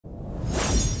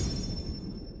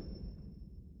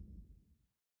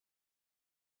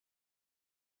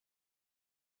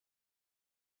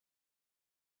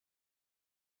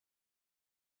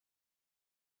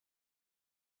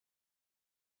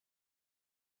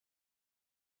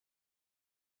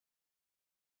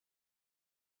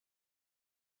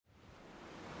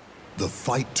The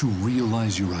fight to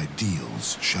realize your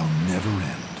ideals shall never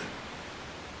end.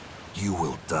 You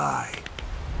will die.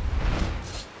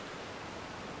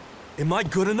 Am I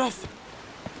good enough?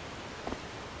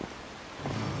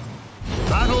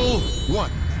 Battle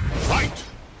 1. Fight!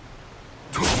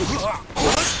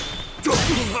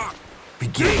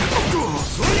 Begin!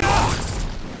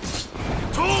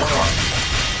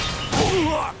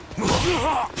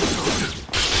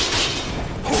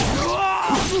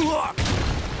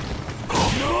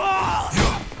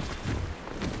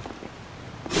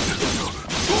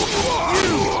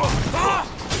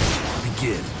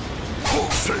 Begin!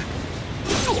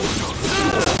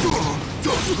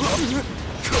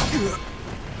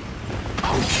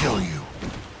 I'll kill you.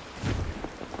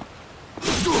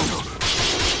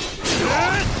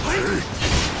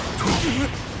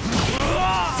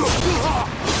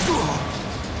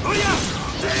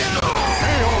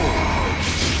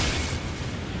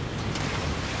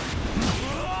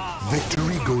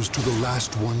 Victory goes to the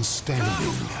last one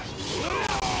standing.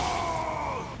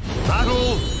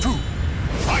 Battle 2.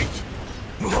 Fight!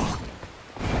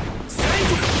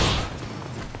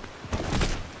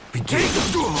 Begin!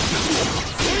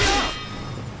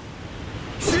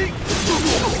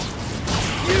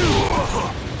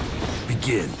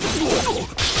 Begin!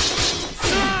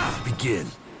 Begin!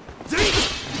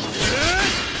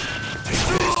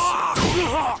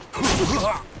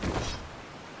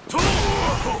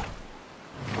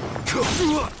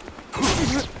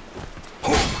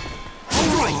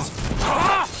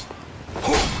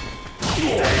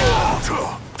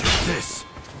 Take this!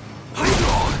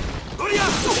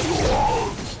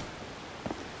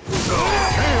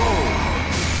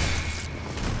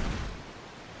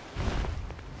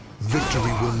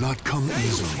 Victory will not come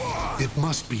easily. It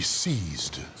must be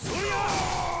seized.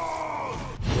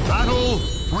 Battle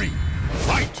 3.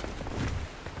 Fight!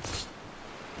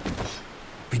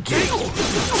 Begin!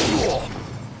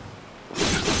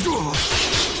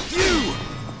 You!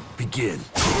 Begin!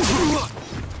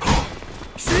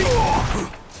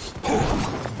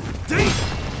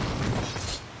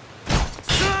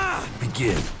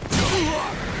 Begin!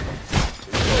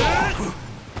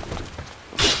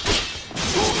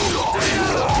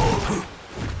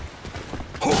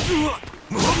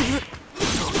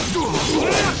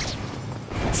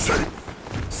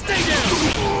 Stay down!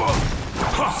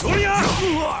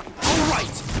 All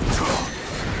right!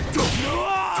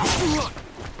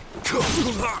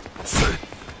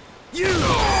 You!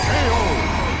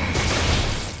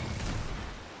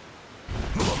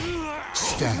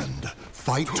 Stand.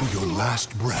 Fight to your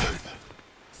last breath.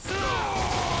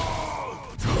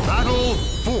 Battle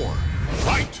 4.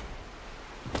 Fight!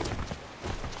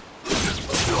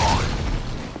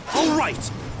 All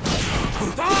right!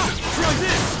 Try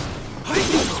this!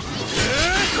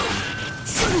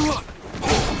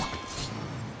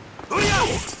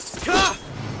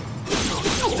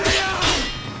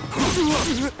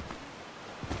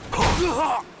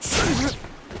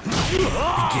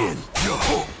 Begin!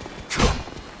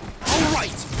 All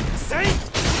right! Say!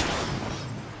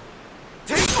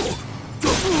 Take!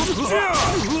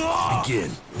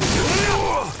 Begin!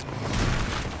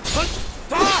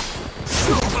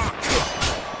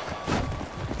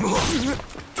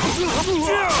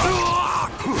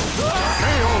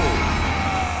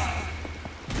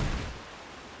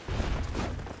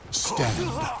 Stand.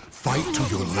 Fight to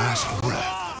your last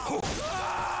breath.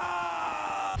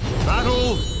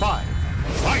 Battle 5.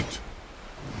 Fight!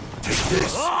 Take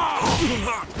this!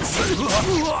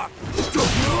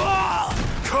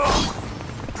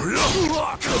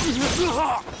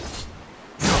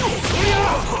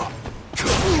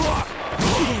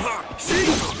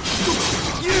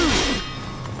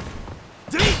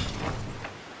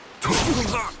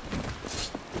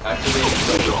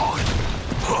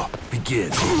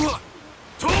 Begin!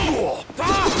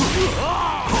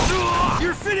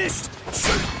 You're finished!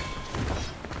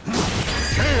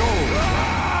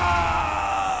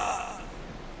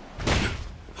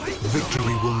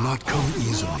 Victory will not come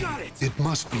easily. It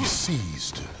must be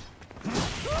seized.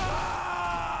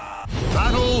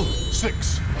 Battle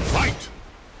 6. Fight!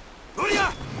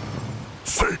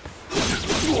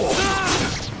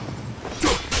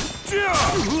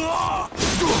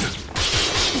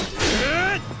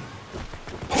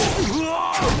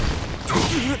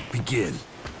 Begin!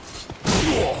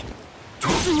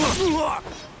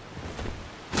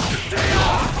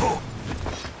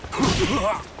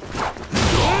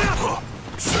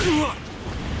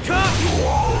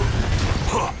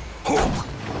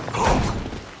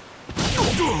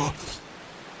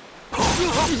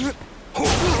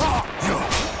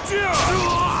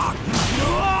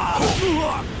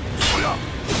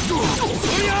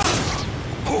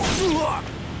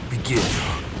 Begin.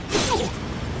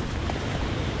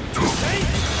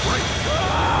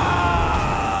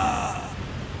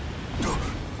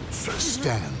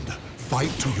 Stand.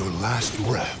 Fight to your last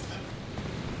breath.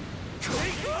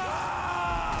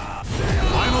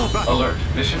 Final battle. Alert.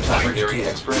 Mission timer nearing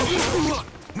expiration.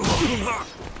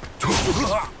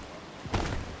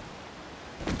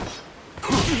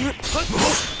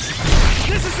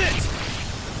 This is it!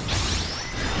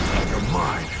 You're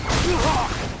mine.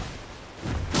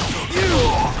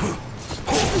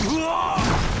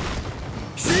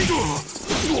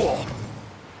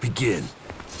 Begin.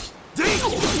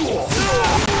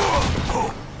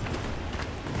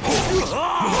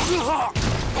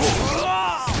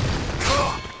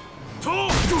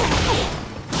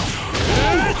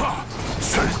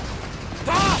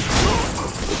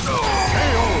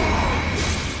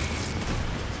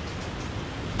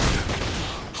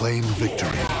 Claim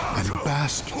victory and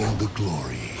bask in the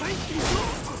glory.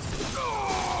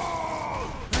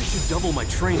 I should double my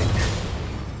training.